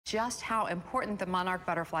just how important the monarch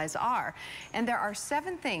butterflies are. And there are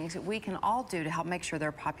 7 things we can all do to help make sure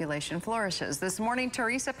their population flourishes. This morning,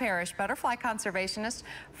 Tulsa Parrish, butterfly conservationist,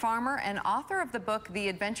 farmer, and author of the book, The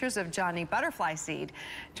Adventures of Johnny Butterflyseed,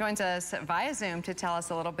 joins us via Zoom to tell us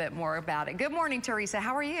a little bit more about it. Good morning, Tulsa.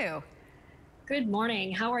 How are you? Good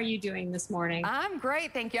morning. How are you doing this morning? I'm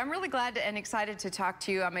great, thank you. I'm really glad and excited to talk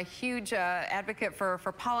to you. I'm a huge advocate for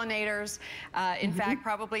pollinators. In fact,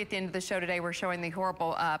 probably at the end of the show today, we're showing the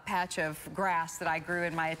horrible patch of grass that I grew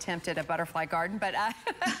in my attempt at a butterfly garden. But,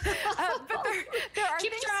 but there are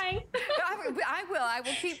keep things, trying. I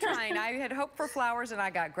will keep trying. I had hoped for flowers and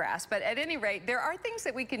I got grass. But at any rate, there are things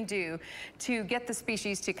that we can do to get the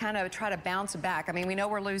species to kind of try to bounce back. I mean, we know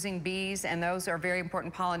we're losing bees, and those are very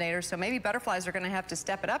important pollinators. So maybe butterflies are going to have to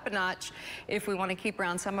step it up a notch if we want to keep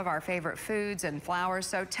around some of our favorite foods and flowers.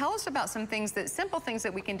 So tell us about some things simple things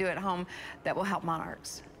that we can do at home that will help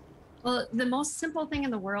monarchs. Well, the most simple thing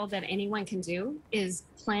in the world that anyone can do is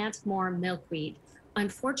plant more milkweed.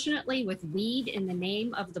 Unfortunately, with weed in the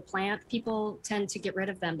name of the plant, people tend to get rid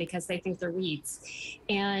of them because they think they're weeds.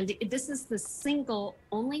 And this is the single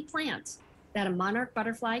only plant that a monarch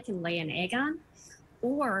butterfly can lay an egg on,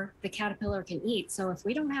 or the caterpillar can eat. So if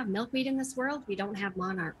we don't have milkweed in this world, we don't have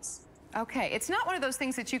monarchs. Okay, it's not one of those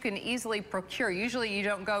things that you can easily procure. Usually you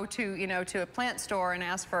don't go to, to a plant store and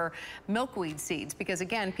ask for milkweed seeds because,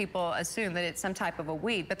 again, people assume that it's some type of a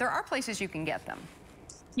weed, but there are places you can get them.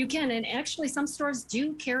 You can, and actually some stores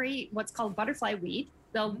do carry what's called butterfly weed.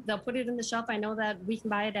 They'll put it in the shelf. I know that we can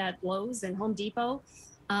buy it at Lowe's and Home Depot.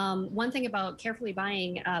 One thing about carefully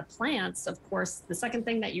buying plants, of course, the second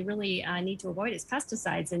thing that you really need to avoid is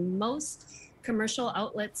pesticides. And most commercial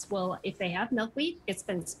outlets will, if they have milkweed, it's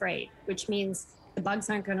been sprayed, which means the bugs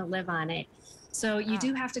aren't going to live on it. So you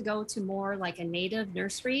do have to go to more like a native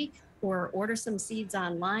nursery or order some seeds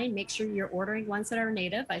online. Make sure you're ordering ones that are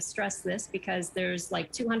native. I stress this because there's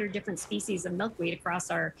like 200 different species of milkweed across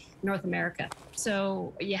our North America.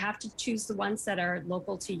 So you have to choose the ones that are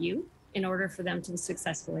local to you in order for them to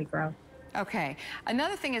successfully grow. Okay.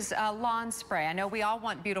 Another thing is lawn spray. I know we all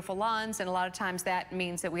want beautiful lawns, and a lot of times that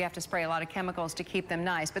means that we have to spray a lot of chemicals to keep them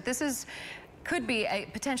nice. But this could be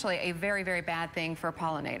potentially a very, very bad thing for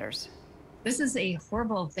pollinators. This is a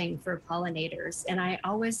horrible thing for pollinators. And I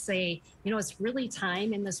always say, it's really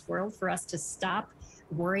time in this world for us to stop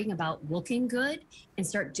worrying about looking good and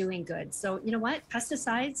start doing good. So you know what?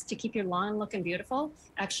 Pesticides to keep your lawn looking beautiful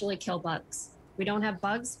actually kill bugs. We don't have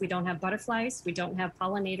bugs, we don't have butterflies, we don't have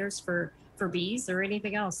pollinators for bees or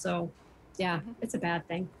anything else. So yeah, it's a bad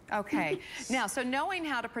thing. Okay. Now, so knowing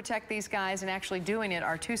how to protect these guys and actually doing it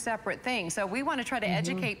are 2 separate things. So we want to try to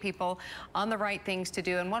educate people on the right things to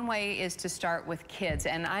do. And one way is to start with kids.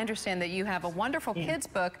 And I understand that you have a wonderful kids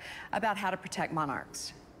book about how to protect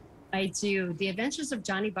monarchs. I do. The Adventures of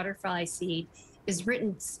Johnny Butterflyseed is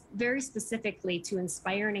written very specifically to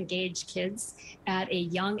inspire and engage kids at a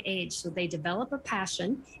young age so they develop a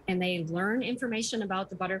passion and they learn information about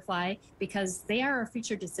the butterfly because they are our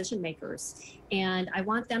future decision makers. And I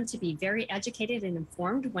want them to be very educated and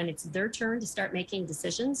informed when it's their turn to start making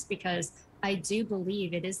decisions, because I do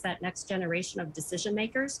believe it is that next generation of decision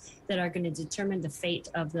makers that are going to determine the fate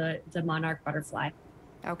of the monarch butterfly.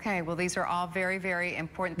 Okay, well, these are all very, very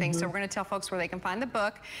important things. So we're going to tell folks where they can find the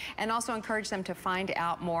book and also encourage them to find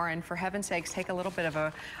out more. And for heaven's sakes, take a little bit of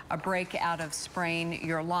a break out of spraying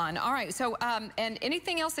your lawn. All right, so, and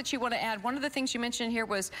anything else that you want to add? One of the things you mentioned here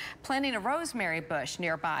was planting a rosemary bush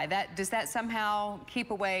nearby. Does that somehow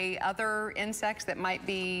keep away other insects that might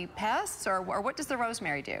be pests, or what does the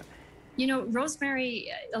rosemary do?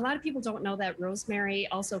 Rosemary, a lot of people don't know that rosemary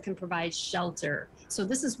also can provide shelter. So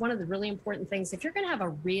this is one of the really important things. If you're going to have a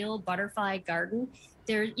real butterfly garden,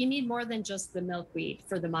 you need more than just the milkweed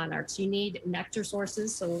for the monarchs. You need nectar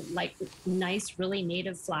sources, so like nice, really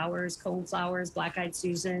native flowers, cone flowers, black-eyed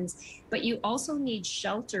Susans. But you also need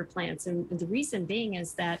shelter plants. And the reason being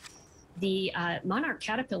is that the monarch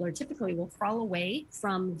caterpillar typically will crawl away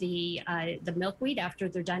from the milkweed after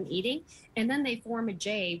they're done eating, and then they form a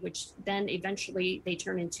J, which then eventually they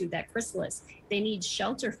turn into that chrysalis. They need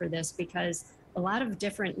shelter for this because a lot of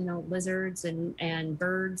different lizards and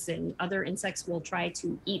birds and other insects will try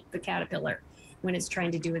to eat the caterpillar when it's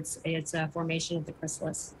trying to do its formation of the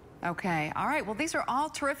chrysalis. Okay. All right. Well, these are all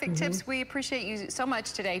terrific tips. We appreciate you so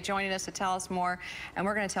much today joining us to tell us more. And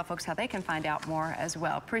we're going to tell folks how they can find out more as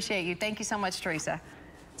well. Appreciate you. Thank you so much, Tulsa.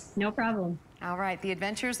 No problem. All right. The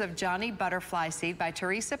Adventures of Johnny Butterflyseed by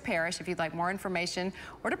Tulsa Parrish. If you'd like more information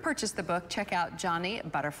or to purchase the book, check out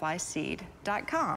johnnybutterflyseed.com.